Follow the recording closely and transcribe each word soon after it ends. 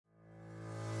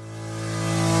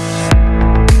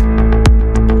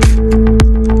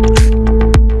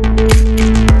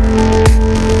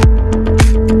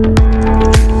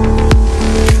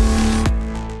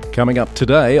Coming up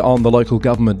today on the Local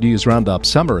Government News Roundup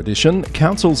Summer Edition,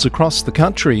 councils across the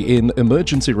country in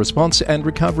emergency response and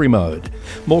recovery mode.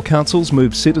 More councils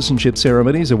move citizenship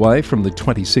ceremonies away from the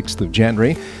 26th of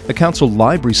January. A council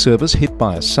library service hit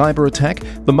by a cyber attack.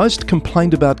 The most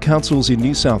complained about councils in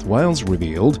New South Wales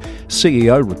revealed.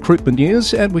 CEO recruitment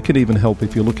news, and we can even help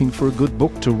if you're looking for a good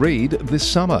book to read this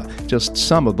summer. Just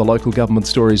some of the local government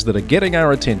stories that are getting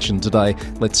our attention today.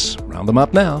 Let's round them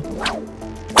up now.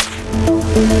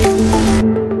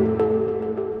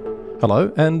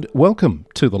 Hello and welcome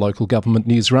to the Local Government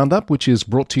News Roundup, which is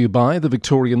brought to you by the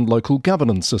Victorian Local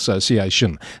Governance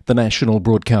Association, the national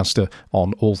broadcaster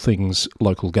on all things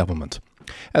local government.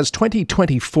 As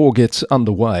 2024 gets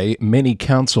underway, many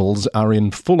councils are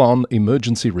in full-on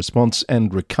emergency response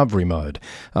and recovery mode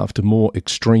after more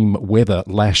extreme weather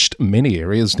lashed many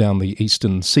areas down the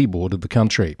eastern seaboard of the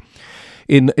country.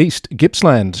 In East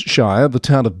Gippsland Shire, the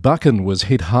town of Buchan was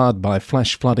hit hard by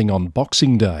flash flooding on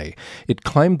Boxing Day. It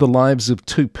claimed the lives of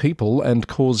 2 people and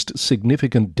caused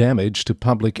significant damage to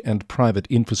public and private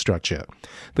infrastructure.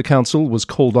 The council was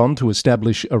called on to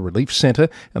establish a relief centre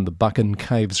and the Buchan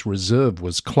Caves Reserve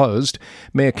was closed.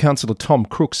 Mayor Councillor Tom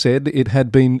Crook said it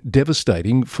had been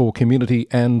devastating for community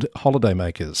and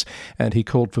holidaymakers, and he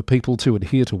called for people to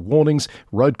adhere to warnings,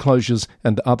 road closures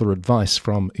and other advice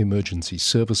from emergency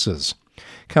services.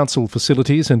 Council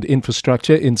facilities and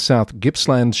infrastructure in South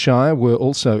Gippsland Shire were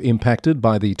also impacted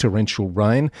by the torrential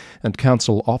rain, and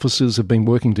council officers have been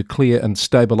working to clear and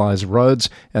stabilise roads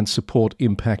and support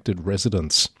impacted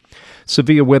residents.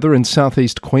 Severe weather in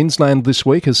southeast Queensland this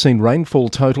week has seen rainfall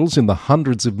totals in the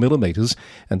hundreds of millimetres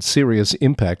and serious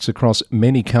impacts across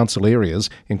many council areas,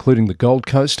 including the Gold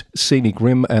Coast, Scenic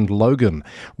Rim and Logan.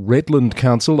 Redland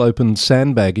Council opened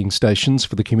sandbagging stations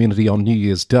for the community on New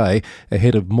Year's Day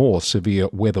ahead of more severe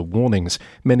weather warnings.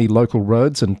 Many local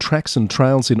roads and tracks and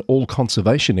trails in all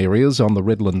conservation areas on the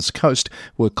Redlands coast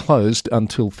were closed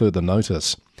until further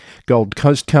notice. Gold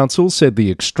Coast Council said the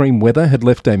extreme weather had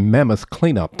left a mammoth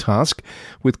clean-up task,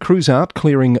 with crews out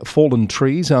clearing fallen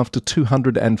trees after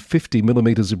 250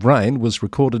 millimetres of rain was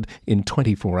recorded in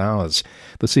 24 hours.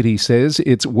 The city says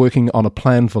it's working on a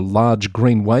plan for large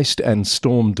green waste and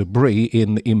storm debris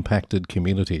in impacted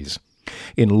communities.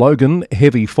 In Logan,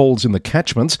 heavy falls in the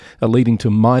catchments are leading to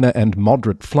minor and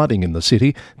moderate flooding in the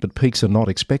city, but peaks are not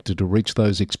expected to reach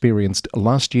those experienced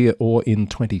last year or in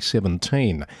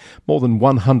 2017. More than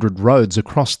 100 roads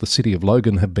across the city of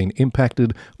Logan have been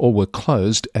impacted or were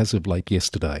closed as of late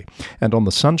yesterday. And on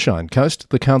the Sunshine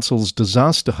Coast, the council's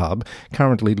disaster hub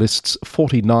currently lists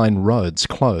 49 roads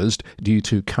closed due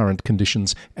to current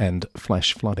conditions and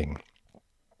flash flooding.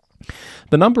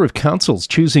 The number of councils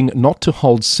choosing not to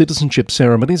hold citizenship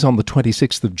ceremonies on the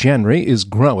 26th of January is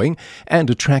growing and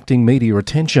attracting media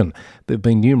attention. There have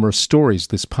been numerous stories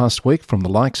this past week from the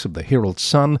likes of the Herald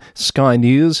Sun, Sky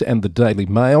News and the Daily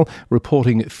Mail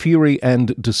reporting fury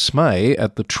and dismay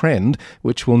at the trend,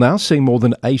 which will now see more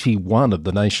than 81 of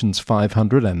the nation's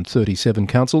 537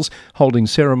 councils holding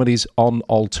ceremonies on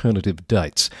alternative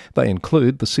dates. They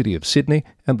include the City of Sydney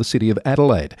and the City of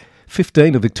Adelaide.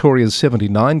 15 of Victoria's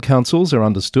 79 councils are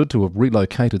understood to have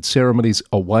relocated ceremonies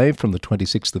away from the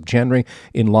 26th of January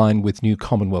in line with new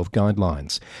Commonwealth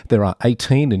guidelines. There are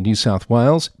 18 in New South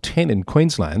Wales, 10 in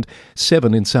Queensland,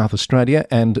 7 in South Australia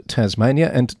and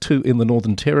Tasmania, and 2 in the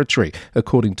Northern Territory,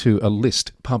 according to a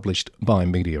list published by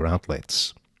media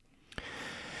outlets.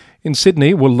 In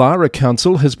Sydney, Woollahra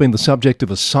Council has been the subject of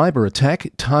a cyber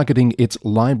attack targeting its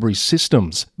library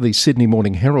systems. The Sydney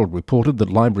Morning Herald reported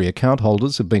that library account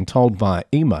holders have been told via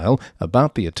email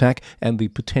about the attack and the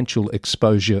potential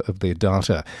exposure of their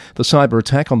data. The cyber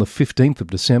attack on the 15th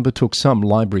of December took some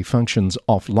library functions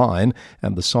offline,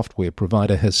 and the software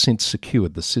provider has since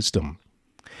secured the system.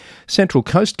 Central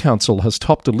Coast Council has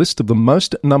topped a list of the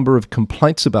most number of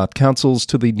complaints about councils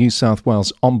to the New South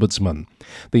Wales Ombudsman.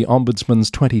 The Ombudsman's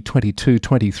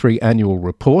 2022-23 annual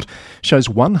report shows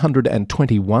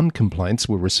 121 complaints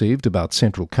were received about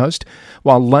Central Coast,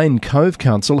 while Lane Cove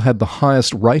Council had the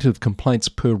highest rate of complaints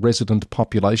per resident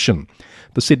population.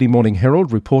 The Sydney Morning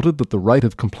Herald reported that the rate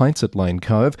of complaints at Lane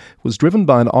Cove was driven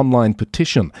by an online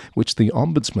petition, which the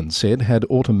Ombudsman said had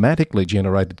automatically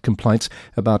generated complaints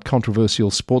about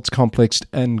controversial sports complex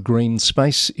and green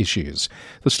space issues.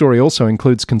 The story also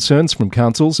includes concerns from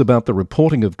councils about the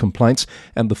reporting of complaints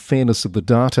and the fairness of the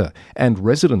data, and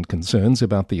resident concerns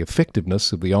about the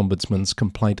effectiveness of the Ombudsman's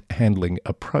complaint handling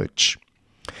approach.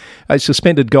 A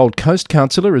suspended Gold Coast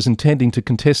councillor is intending to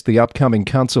contest the upcoming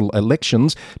council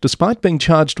elections despite being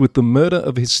charged with the murder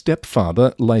of his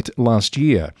stepfather late last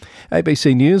year.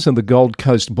 ABC News and the Gold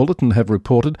Coast Bulletin have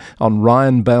reported on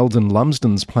Ryan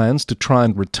Baildon-Lumsden's plans to try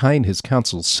and retain his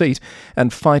council seat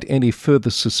and fight any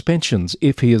further suspensions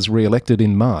if he is re-elected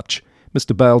in March.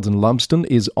 Mr Baildon-Lumsden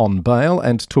is on bail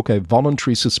and took a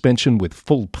voluntary suspension with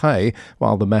full pay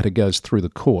while the matter goes through the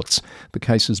courts. The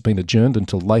case has been adjourned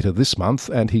until later this month,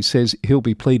 and he says he'll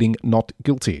be pleading not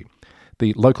guilty.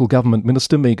 The local government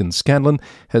minister, Megan Scanlon,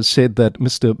 has said that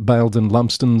Mr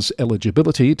Baildon-Lumsden's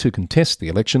eligibility to contest the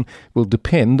election will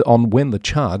depend on when the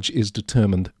charge is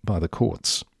determined by the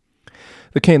courts.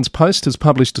 The Cairns Post has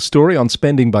published a story on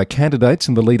spending by candidates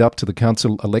in the lead up to the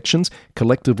council elections.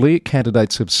 Collectively,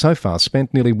 candidates have so far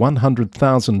spent nearly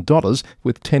 $100,000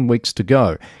 with 10 weeks to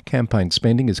go. Campaign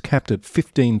spending is capped at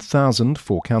 $15,000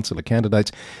 for councillor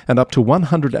candidates and up to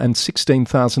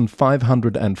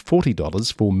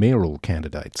 $116,540 for mayoral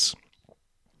candidates.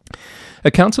 A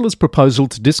councillor's proposal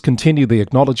to discontinue the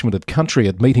acknowledgement of country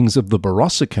at meetings of the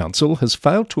Barossa Council has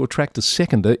failed to attract a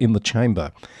seconder in the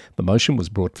chamber. The motion was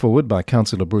brought forward by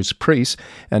Councillor Bruce Preece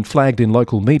and flagged in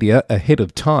local media ahead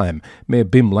of time. Mayor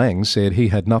Bim Lang said he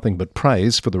had nothing but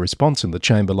praise for the response in the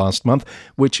chamber last month,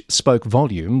 which spoke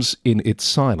volumes in its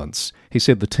silence. He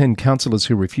said the 10 councillors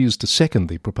who refused to second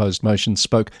the proposed motion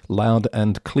spoke loud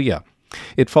and clear.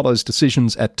 It follows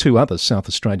decisions at 2 other South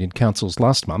Australian councils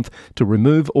last month to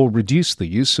remove or reduce the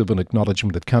use of an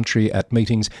acknowledgement of country at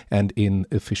meetings and in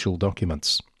official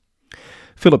documents.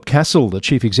 Philip Castle, the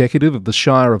Chief Executive of the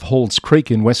Shire of Halls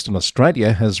Creek in Western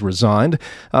Australia, has resigned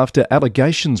after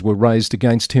allegations were raised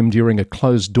against him during a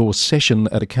closed-door session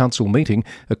at a council meeting,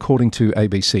 according to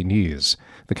ABC News.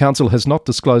 The council has not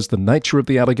disclosed the nature of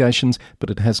the allegations, but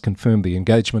it has confirmed the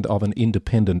engagement of an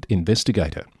independent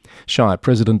investigator. Shire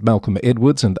President Malcolm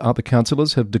Edwards and other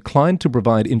councillors have declined to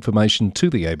provide information to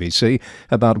the ABC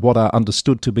about what are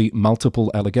understood to be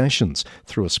multiple allegations.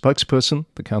 Through a spokesperson,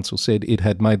 the council said it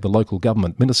had made the local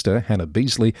government minister, Hannah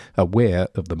Beasley, aware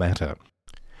of the matter.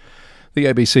 The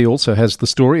ABC also has the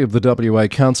story of the WA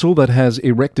Council that has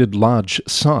erected large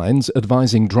signs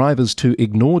advising drivers to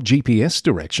ignore GPS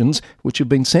directions, which have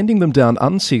been sending them down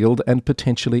unsealed and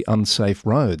potentially unsafe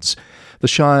roads. The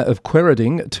Shire of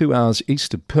Quairading, 2 hours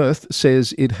east of Perth,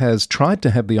 says it has tried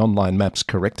to have the online maps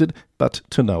corrected, but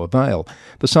to no avail.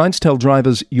 The signs tell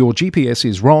drivers, your GPS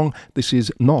is wrong, this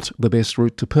is not the best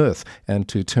route to Perth, and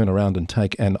to turn around and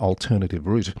take an alternative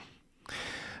route.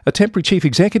 A temporary chief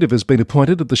executive has been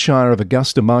appointed at the Shire of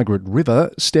Augusta Margaret River.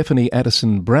 Stephanie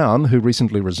Addison-Brown, who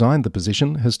recently resigned the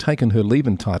position, has taken her leave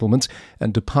entitlements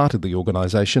and departed the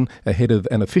organisation ahead of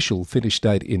an official finish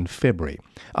date in February.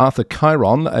 Arthur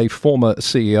Chiron, a former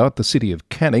CEO at the City of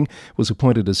Canning, was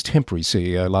appointed as temporary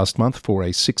CEO last month for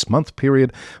a 6-month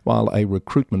period while a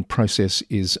recruitment process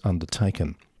is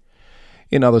undertaken.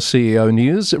 In other CEO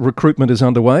news, recruitment is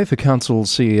underway for council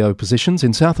CEO positions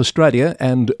in South Australia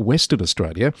and Western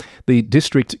Australia. The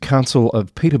District Council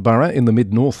of Peterborough in the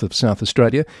mid-north of South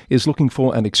Australia is looking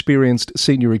for an experienced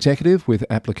senior executive with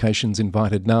applications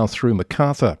invited now through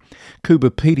Macarthur. Coober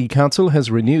Pedy Council has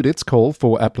renewed its call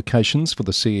for applications for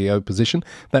the CEO position.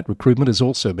 That recruitment is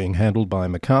also being handled by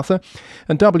Macarthur.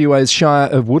 And WA's Shire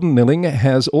of Woodanilling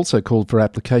has also called for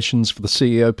applications for the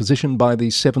CEO position by the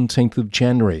 17th of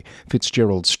January. Fitzgerald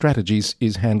Strategies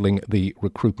is handling the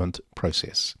recruitment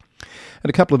process. And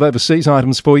a couple of overseas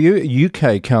items for you.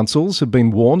 UK councils have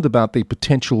been warned about the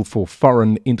potential for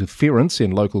foreign interference in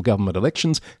local government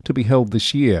elections to be held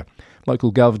this year.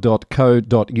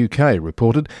 Localgov.co.uk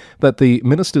reported that the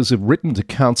ministers have written to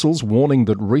councils warning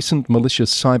that recent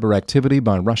malicious cyber activity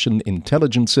by Russian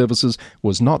intelligence services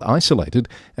was not isolated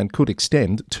and could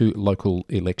extend to local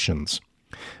elections.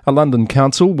 A London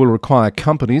council will require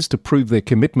companies to prove their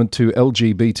commitment to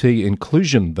LGBT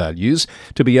inclusion values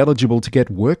to be eligible to get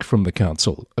work from the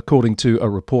council, according to a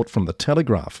report from The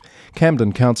Telegraph.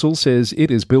 Camden Council says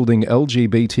it is building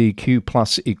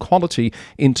LGBTQ+ equality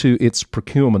into its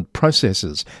procurement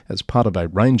processes as part of a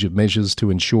range of measures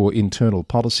to ensure internal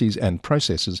policies and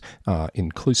processes are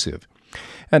inclusive.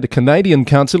 And a Canadian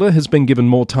councillor has been given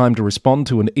more time to respond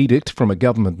to an edict from a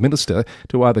government minister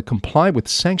to either comply with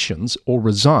sanctions or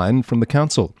resign from the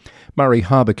council. Murray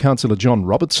Harbour councillor John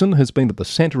Robertson has been at the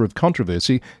centre of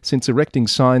controversy since erecting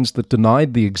signs that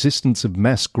denied the existence of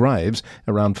mass graves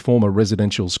around former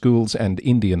residential schools and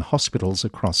Indian hospitals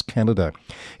across Canada.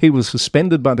 He was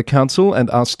suspended by the council and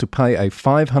asked to pay a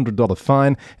 $500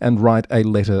 fine and write a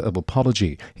letter of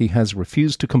apology. He has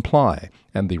refused to comply,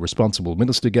 and the responsible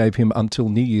minister gave him until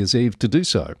New New Year's Eve to do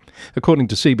so. According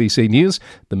to CBC News,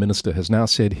 the Minister has now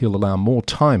said he'll allow more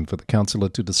time for the councillor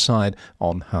to decide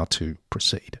on how to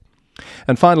proceed.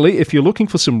 And finally, if you're looking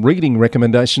for some reading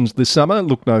recommendations this summer,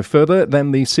 look no further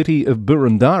than the City of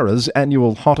Boroondara's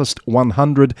annual Hottest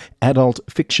 100 Adult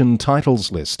Fiction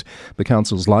Titles list. The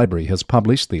Council's library has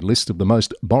published the list of the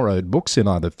most borrowed books in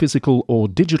either physical or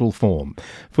digital form.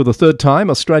 For the third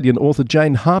time, Australian author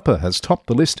Jane Harper has topped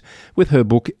the list with her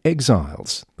book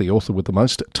Exiles. The author with the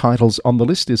most titles on the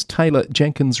list is Taylor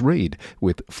Jenkins Reid,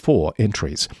 with 4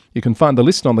 entries. You can find the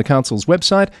list on the Council's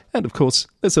website, and of course,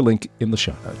 there's a link in the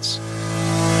show notes.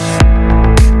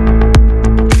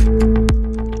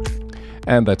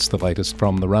 And that's the latest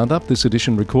from the Roundup. This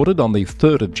edition recorded on the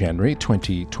 3rd of January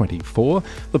 2024.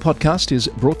 The podcast is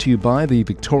brought to you by the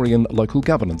Victorian Local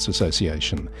Governance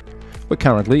Association. We're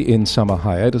currently in summer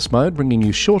hiatus mode, bringing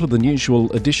you shorter than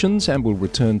usual editions, and we'll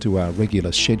return to our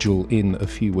regular schedule in a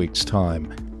few weeks'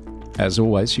 time. As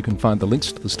always, you can find the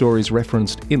links to the stories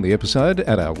referenced in the episode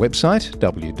at our website,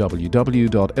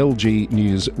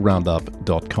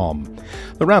 www.lgnewsroundup.com.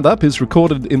 The Roundup is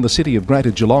recorded in the city of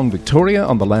Greater Geelong, Victoria,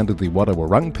 on the land of the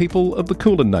Wadawurrung people of the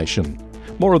Kulin Nation.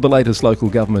 More of the latest local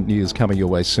government news coming your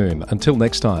way soon. Until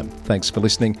next time, thanks for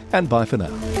listening, and bye for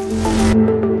now.